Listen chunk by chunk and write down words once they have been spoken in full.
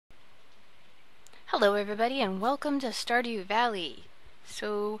Hello everybody and welcome to Stardew Valley.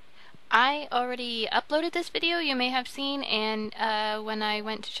 So I already uploaded this video, you may have seen, and when I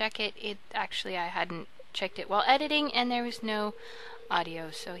went to check it, I hadn't checked it while editing and there was no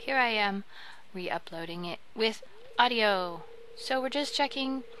audio. So here I am re-uploading it with audio. So we're just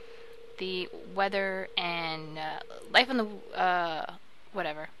checking the weather and life on the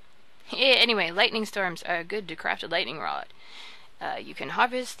whatever. Anyway, lightning storms are good to craft a lightning rod. You can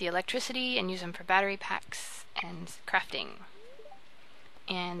harvest the electricity and use them for battery packs and crafting.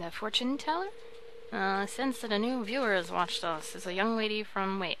 And the fortune teller? Since that a new viewer has watched us is a young lady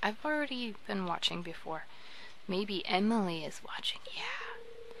from... Wait, I've already been watching before. Maybe Emily is watching. Yeah.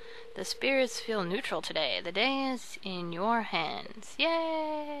 The spirits feel neutral today. The day is in your hands.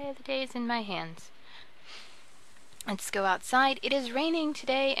 Yay! The day is in my hands. Let's go outside. It is raining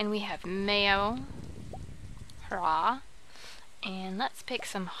today and we have mayo. Hurrah. And let's pick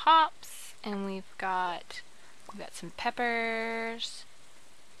some hops, and we've got some peppers.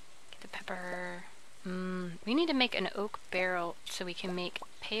 Get the pepper. We need to make an oak barrel so we can make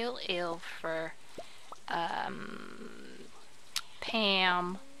pale ale for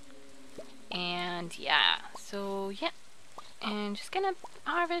Pam. And yeah, and just gonna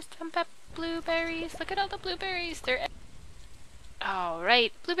harvest some blueberries. Look at all the blueberries. They're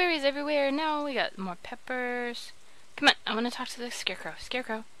alright, blueberries everywhere. Now we got more peppers. Come on, I want to talk to the scarecrow.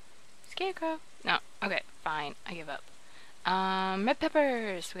 Scarecrow. No, okay, fine. I give up. Red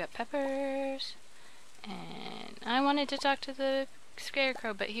peppers. We got peppers. And I wanted to talk to the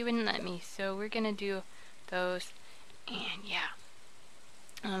scarecrow, but he wouldn't let me. So we're going to do those. And yeah.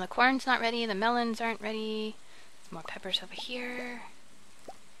 The corn's not ready. The melons aren't ready. More peppers over here.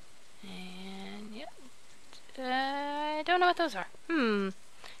 And yep. I don't know what those are.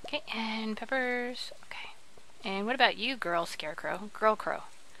 Okay, and peppers. Okay. And what about you, girl scarecrow? Girl crow.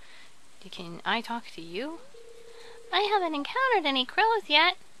 Can I talk to you? I haven't encountered any crows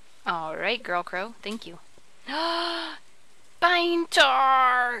yet. Alright, girl crow. Thank you. Pine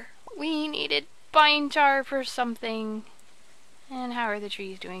tar! We needed pine tar for something. And how are the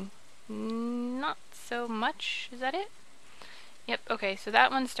trees doing? Not so much. Is that it? Yep, okay, so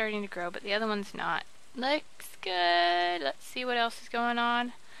that one's starting to grow, but the other one's not. Looks good. Let's see what else is going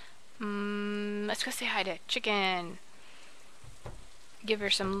on. Let's go say hi to Chicken. Give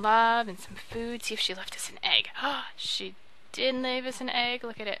her some love and some food. See if she left us an egg. She did leave us an egg.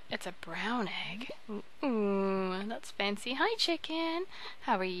 Look at it. It's a brown egg. Ooh, that's fancy. Hi, Chicken.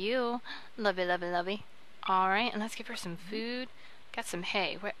 How are you? Lovey, lovey, lovey. Alright, and let's give her some food. Got some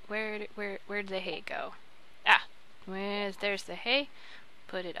hay. Where did the hay go? There's the hay.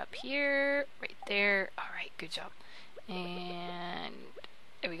 Put it up here. Right there. Alright, good job. And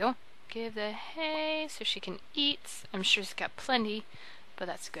there we go. Give the hay so she can eat. I'm sure she's got plenty, but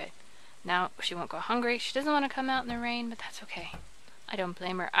that's good. Now she won't go hungry. She doesn't want to come out in the rain, but that's okay. I don't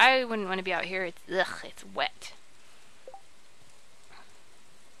blame her. I wouldn't want to be out here. It's wet.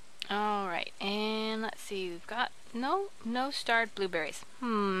 Alright, and let's see. We've got no starred blueberries.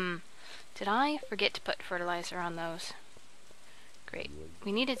 Did I forget to put fertilizer on those? Great.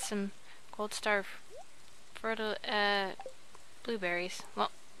 We needed some gold star blueberries.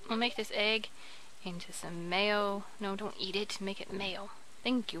 Well, we'll make this egg into some mayo. No, don't eat it. Make it mayo.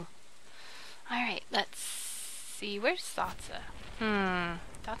 Thank you. Alright, let's see. Where's Satsa?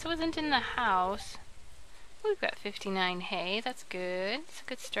 Satsa wasn't in the house. We've got 59 hay. That's good. It's a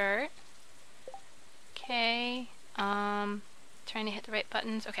good start. Okay. Trying to hit the right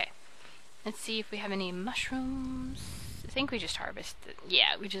buttons. Okay. Let's see if we have any mushrooms. I think we just harvested.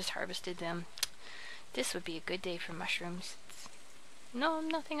 Yeah, we just harvested them. This would be a good day for mushrooms. No,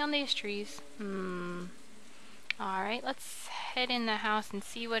 nothing on these trees. Alright, let's head in the house and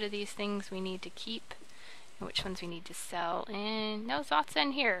see what of these things we need to keep and which ones we need to sell. And no Zot's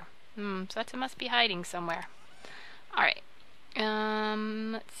in here. Zotza must be hiding somewhere. Alright.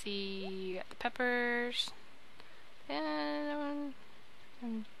 Let's see. Got the peppers.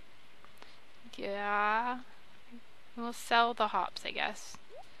 Yeah. We'll sell the hops, I guess.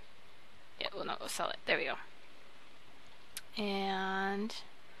 Yeah, we'll sell it. There we go. And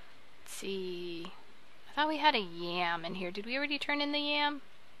let's see. I thought we had a yam in here. Did we already turn in the yam?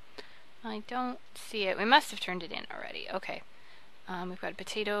 I don't see it. We must have turned it in already. Okay. We've got a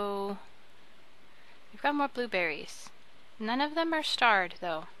potato. We've got more blueberries. None of them are starred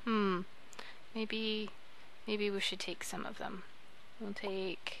though. Maybe we should take some of them. We'll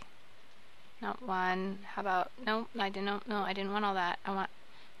take not one. How about I didn't want all that. I want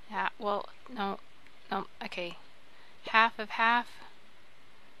no. Okay. Half of half.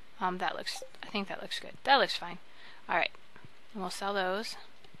 I think that looks good. That looks fine. Alright. We'll sell those.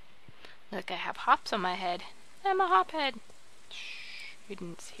 Look, I have hops on my head. I'm a hophead. Shh, you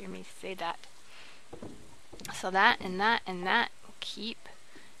didn't hear me say that. So that and that and that keep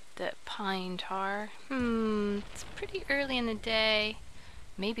the pine tar. It's pretty early in the day.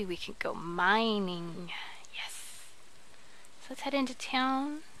 Maybe we can go mining. Yes. So let's head into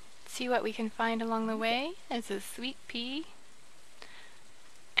town, see what we can find along the way. There's a sweet pea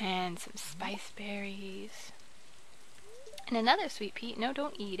and some spice berries. And another sweet pea. No,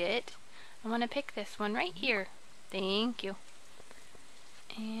 don't eat it. I want to pick this one right here. Thank you.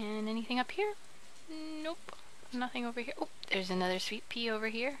 And anything up here? Nope. Nothing over here. Oh, there's another sweet pea over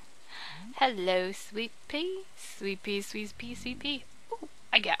here. Hello, sweet pea. Sweet pea, sweet pea, sweet pea. Ooh,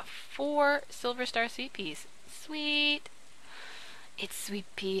 I got 4 silver star sweet peas. Sweet. It's sweet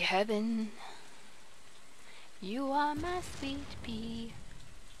pea heaven. You are my sweet pea.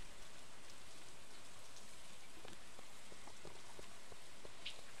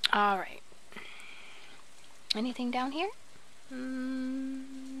 Alright. Anything down here?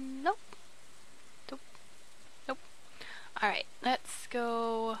 Nope. Nope. Nope. Alright, let's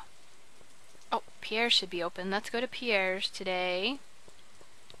go. Oh, Pierre's should be open. Let's go to Pierre's today.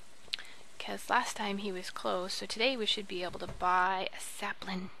 Because last time he was closed, so today we should be able to buy a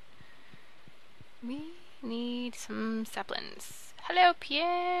sapling. We need some saplings. Hello,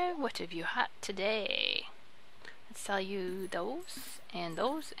 Pierre. What have you had today? Let's sell you those, and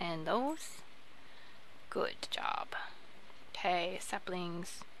those, and those. Good job. Okay,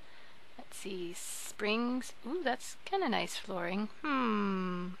 saplings. Let's see, springs. Ooh, that's kind of nice flooring.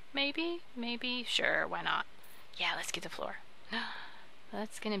 Maybe, sure, why not? Yeah, let's get the floor.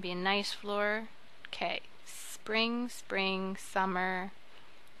 That's gonna be a nice floor. Okay, spring, spring, summer,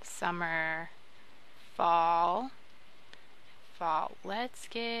 summer, fall, fall. Let's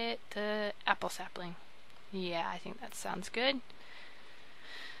get the apple sapling. Yeah, I think that sounds good.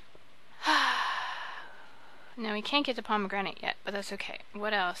 Now we can't get the pomegranate yet, but that's okay.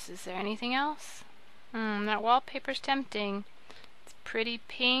 What else? Is there anything else? That wallpaper's tempting. It's pretty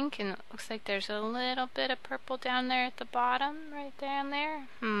pink, and it looks like there's a little bit of purple down there at the bottom, right down there.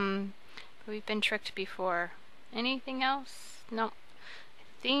 But we've been tricked before. Anything else? No.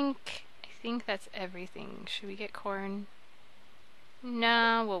 I think that's everything. Should we get corn?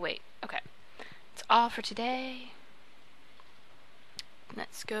 No, we'll wait. Okay. That's all for today.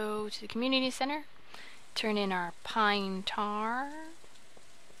 Let's go to the community center. Turn in our pine tar.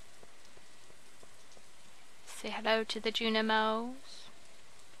 Say hello to the Junimos.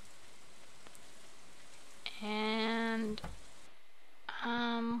 And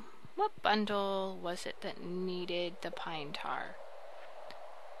what bundle was it that needed the pine tar?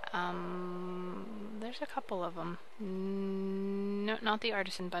 There's a couple of them. No, not the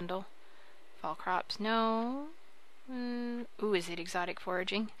artisan bundle. Fall crops, no. Ooh, is it exotic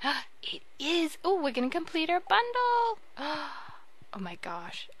foraging? It is! Oh, we're gonna complete our bundle! Oh my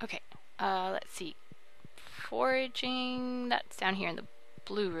gosh. Okay, let's see. Foraging, that's down here in the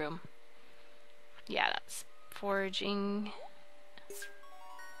blue room. Yeah, that's foraging.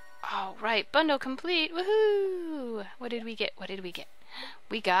 Oh, right, bundle complete! Woohoo! What did we get? What did we get?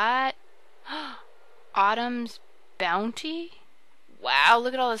 We got Autumn's Bounty? Wow,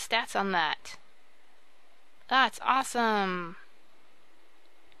 look at all the stats on that. That's awesome.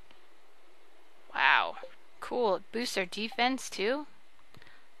 Wow. Cool. It boosts our defense too.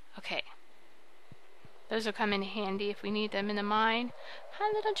 Okay. Those will come in handy if we need them in the mine.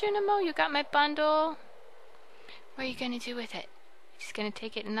 Hi, little Junimo. You got my bundle. What are you going to do with it? Just going to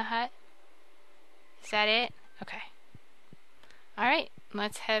take it in the hut? Is that it? Okay. Alright.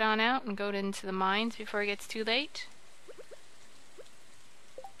 Let's head on out and go into the mines before it gets too late.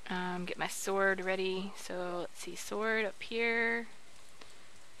 Get my sword ready. So let's see, sword up here,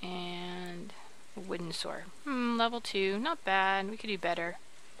 and a wooden sword. Level 2, not bad. We could do better.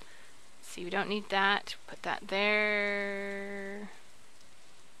 Let's see, we don't need that. Put that there.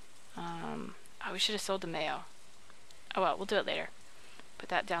 Oh, we should have sold the mayo. Oh well, we'll do it later. Put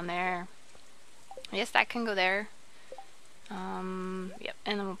that down there. Yes, that can go there. Yep,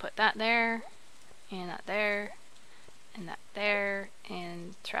 and then we'll put that there, and that there. And that there,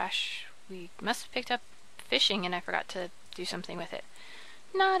 and trash. We must have picked up fishing and I forgot to do something with it.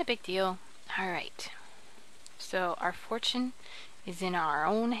 Not a big deal. Alright. So our fortune is in our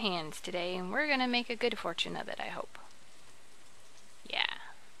own hands today, and we're gonna make a good fortune of it, I hope. Yeah.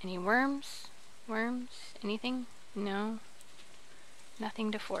 Any worms? Worms? Anything? No?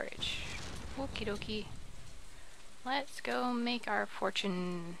 Nothing to forage. Okie dokie. Let's go make our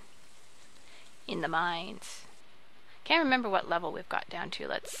fortune in the mines. Can't remember what level we've got down to.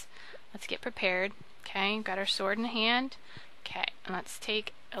 Let's get prepared. Okay, got our sword in hand. Okay, and let's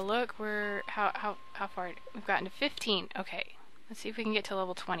take look, we're how far? We've gotten to 15. Okay, let's see if we can get to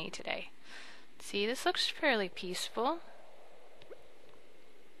level 20 today. See, this looks fairly peaceful.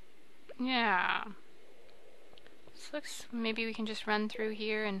 Yeah. This looks, maybe we can just run through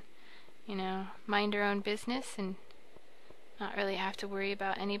here and, you know, mind our own business and not really have to worry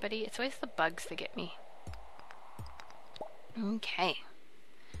about anybody. It's always the bugs that get me. Okay.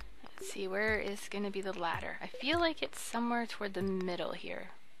 Let's see, where is going to be the ladder? I feel like it's somewhere toward the middle here.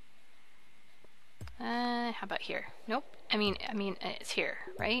 How about here? Nope. I mean, it's here,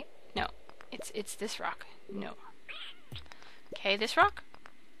 right? No. It's this rock. No. Okay, this rock?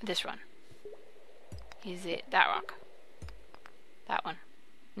 This one. Is it that rock? That one?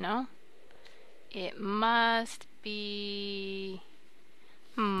 No? It must be...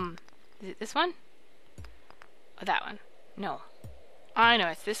 Is it this one? Oh, that one. No. I know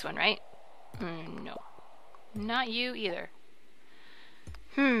it's this one, right? No. Not you either.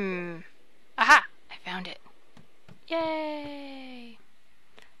 Aha! I found it. Yay!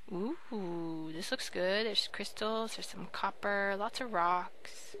 Ooh, this looks good. There's crystals, there's some copper, lots of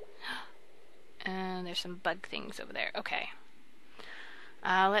rocks. And there's some bug things over there. Okay.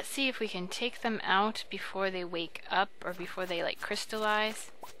 Let's see if we can take them out before they wake up or before they like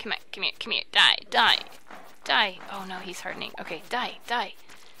crystallize. Come here. Die. Oh no, he's hardening. Okay, die.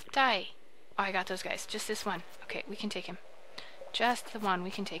 Oh, I got those guys. Just this one. Okay, we can take him. Just the one.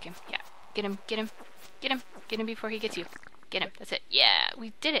 We can take him. Yeah. Get him before he gets you. Get him. That's it. Yeah,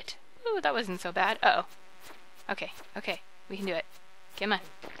 we did it. Ooh, that wasn't so bad. Uh-oh. Okay. We can do it. Come on.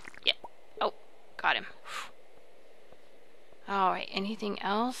 Yeah. Oh, got him. Alright, anything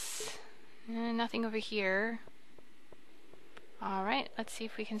else? Nothing over here. Alright, let's see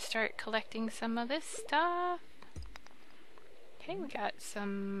if we can start collecting some of this stuff. Okay, we got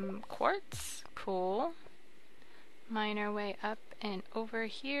some quartz. Cool. Mine our way up and over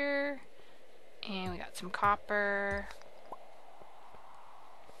here. And we got some copper.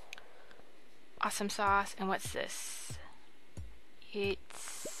 Awesome sauce. And what's this?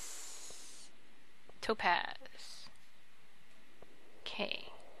 It's topaz. Okay.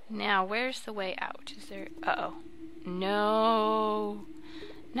 Now, where's the way out? Is there... Uh-oh. No!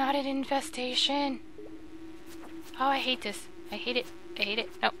 Not an infestation! Oh, I hate this. I hate it.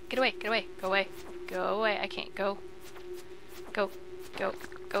 No, get away. Go away. I can't go. Go.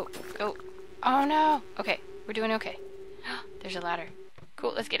 Oh no! Okay, we're doing okay. There's a ladder.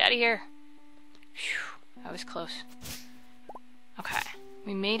 Cool, let's get out of here. Phew, that was close. Okay,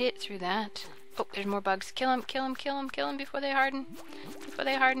 we made it through that. Oh, there's more bugs. Kill them before they harden. Before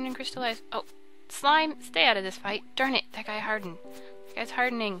they harden and crystallize. Oh, slime, stay out of this fight. Darn it, that guy hardened. That guy's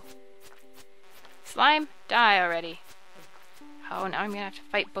hardening. Slime, die already. Oh, now I'm gonna have to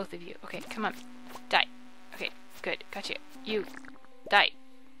fight both of you. Okay, come on. Die. Okay, good. Gotcha. You. Die.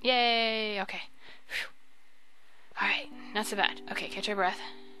 Yay! Okay. Alright, not so bad. Okay, catch your breath.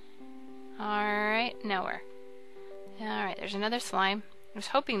 Alright, now where? Alright, there's another slime. I was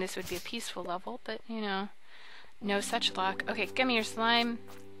hoping this would be a peaceful level, but, you know, no such luck. Okay, come here, slime.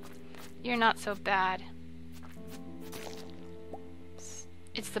 You're not so bad.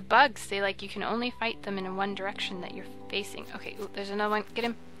 It's the bugs. They, like, you can only fight them in one direction that you're facing. Okay, ooh, there's another one. Get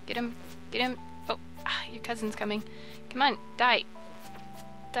him. Oh, your cousin's coming. Come on, die.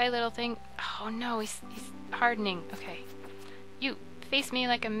 Die, little thing. Oh, no, he's hardening. Okay. You, face me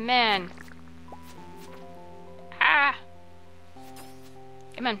like a man. Ah!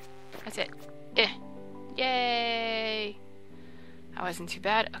 Come on. That's it. Yay! That wasn't too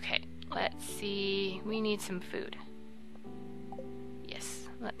bad. Okay, let's see. We need some food. Yes,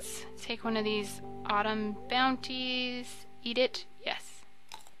 let's take one of these autumn bounties. Eat it. Yes.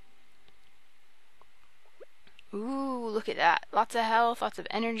 Ooh, look at that. Lots of health, lots of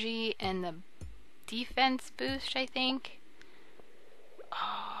energy, and the defense boost, I think.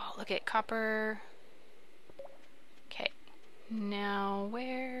 Oh, look at copper. Okay. Now,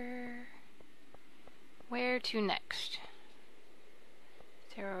 where to next?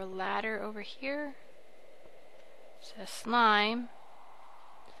 Is there a ladder over here? It's a slime.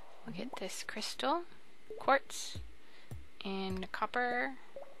 We'll get this crystal, quartz, and copper.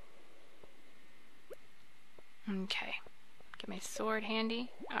 Okay. Get my sword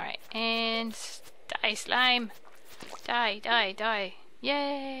handy. Alright, and die, slime! Die!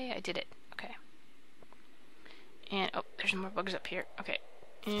 Yay! I did it. Okay. And, oh, there's more bugs up here. Okay.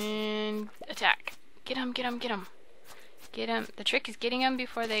 And attack. Get him. The trick is getting them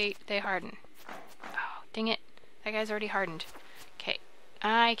before they harden. Oh, dang it. That guy's already hardened. Okay.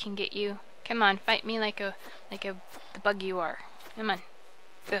 I can get you. Come on, fight me like the bug you are. Come on.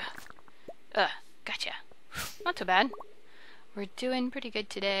 Ugh. Gotcha. Not too bad. We're doing pretty good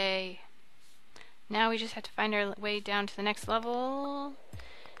today. Now we just have to find our way down to the next level,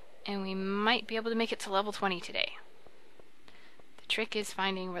 and we might be able to make it to level 20 today. The trick is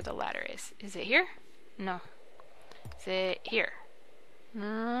finding where the ladder is. Is it here? No. Is it here?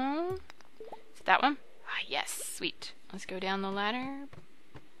 No. Is it that one? Ah, yes, sweet. Let's go down the ladder.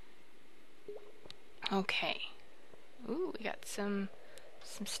 Okay. Ooh, we got some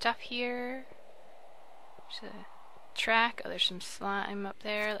stuff here. There's a track. Oh, there's some slime up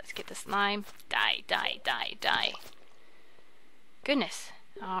there. Let's get the slime. Die, die, die, die. Goodness.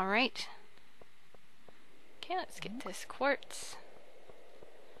 Alright. Okay, let's get this quartz.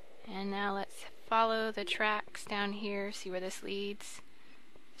 And now let's follow the tracks down here, see where this leads.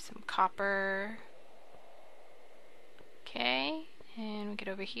 Some copper. Okay, and we get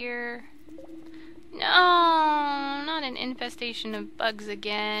over here. No, not an infestation of bugs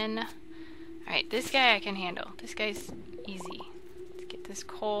again. Alright, this guy I can handle. This guy's easy. Let's get this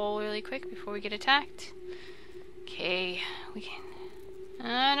coal really quick before we get attacked. Okay, we can...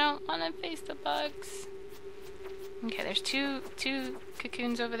 I don't want to face the bugs. Okay, there's two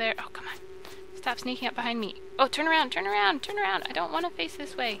cocoons over there. Oh, come on. Stop sneaking up behind me. Oh, turn around, turn around, turn around. I don't want to face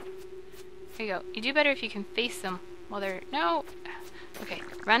this way. There you go. You do better if you can face them while they're... No! Okay,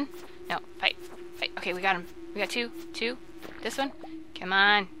 run. No, fight. Fight. Okay, we got him. We got two. This one. Come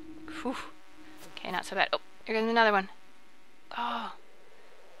on. Whew. Okay, not so bad. Oh, here goes another one. Oh.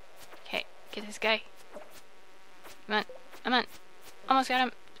 Okay, get this guy. Come on. Come on. Almost got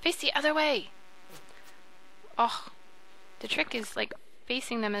him. Face the other way. Oh. The trick is, like,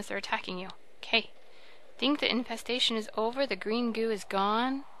 facing them as they're attacking you. Okay. Think the infestation is over. The green goo is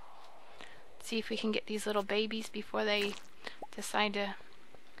gone. Let's see if we can get these little babies before they decide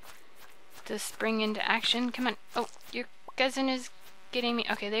to spring into action. Come on. Oh, your cousin is getting me.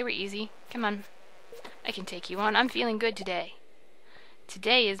 Okay, they were easy. Come on. I can take you on. I'm feeling good today.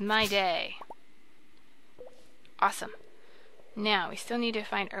 Today is my day. Awesome. Now, we still need to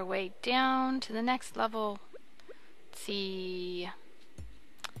find our way down to the next level. Let's see.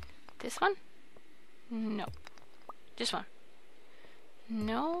 This one? No. This one?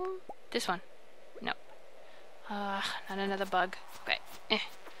 No. This one? No. Not another bug. Okay.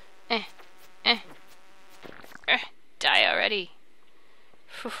 Die already.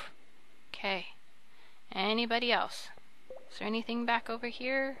 Whew. Okay. Anybody else? Is there anything back over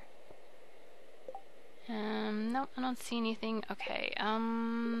here? Nope, I don't see anything. Okay,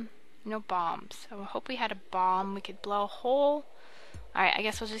 no bombs. So I hope we had a bomb we could blow a hole. Alright, I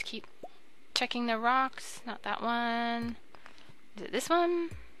guess we'll just keep checking the rocks. Not that one. Is it this one?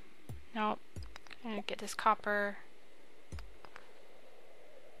 Nope. Gonna get this copper.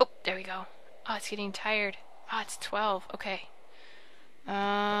 Oh, there we go. Oh, it's getting tired. Oh, it's 12. Okay.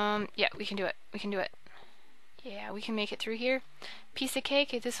 Yeah, we can do it. We can do it. Yeah, we can make it through here. Piece of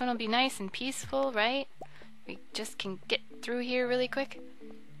cake. This one will be nice and peaceful, right? We just can get through here really quick.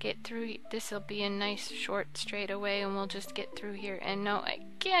 Get through. This will be a nice short straightaway, and we'll just get through here. And no, I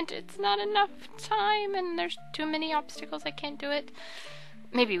can't. It's not enough time, and there's too many obstacles. I can't do it.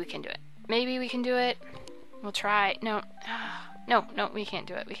 Maybe we can do it. Maybe we can do it. We'll try. No. No, we can't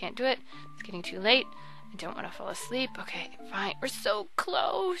do it. We can't do it. It's getting too late. I don't want to fall asleep. Okay, fine. We're so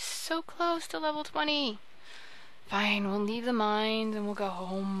close to level 20. Fine, we'll leave the mines and we'll go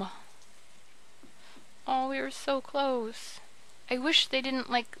home. Oh, we were so close. I wish they didn't,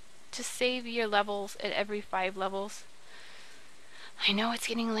 like, to save your levels at every 5 levels. I know it's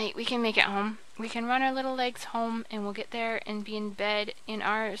getting late. We can make it home. We can run our little legs home and we'll get there and be in bed, in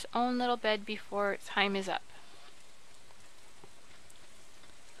our own little bed before time is up.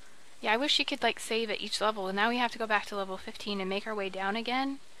 Yeah, I wish you could, like, save at each level, and now we have to go back to level 15 and make our way down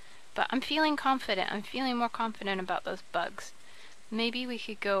again. But I'm feeling confident. I'm feeling more confident about those bugs. Maybe we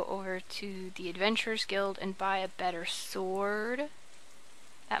could go over to the Adventurers Guild and buy a better sword.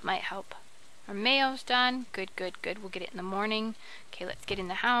 That might help. Our mayo's done. Good. We'll get it in the morning. Okay, let's get in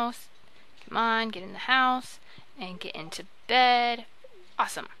the house. Come on, get in the house and get into bed.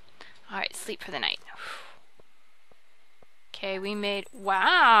 Awesome. Alright, sleep for the night. Okay, we made...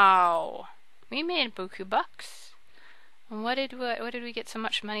 Wow! We made buku bucks. And what did we get so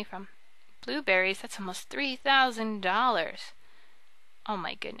much money from? Blueberries, that's almost $3,000. Oh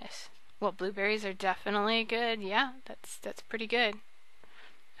my goodness. Well, blueberries are definitely good. Yeah, that's pretty good.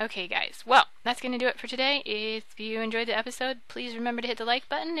 Okay, guys. Well, that's going to do it for today. If you enjoyed the episode, please remember to hit the like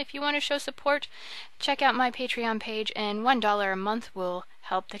button. If you want to show support, check out my Patreon page, and $1 a month will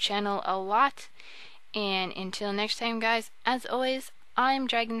help the channel a lot. And until next time, guys, as always, I'm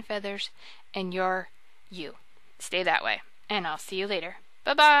DragnFeathers, and you're you. Stay that way, and I'll see you later.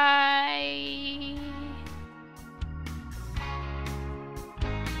 Bye-bye!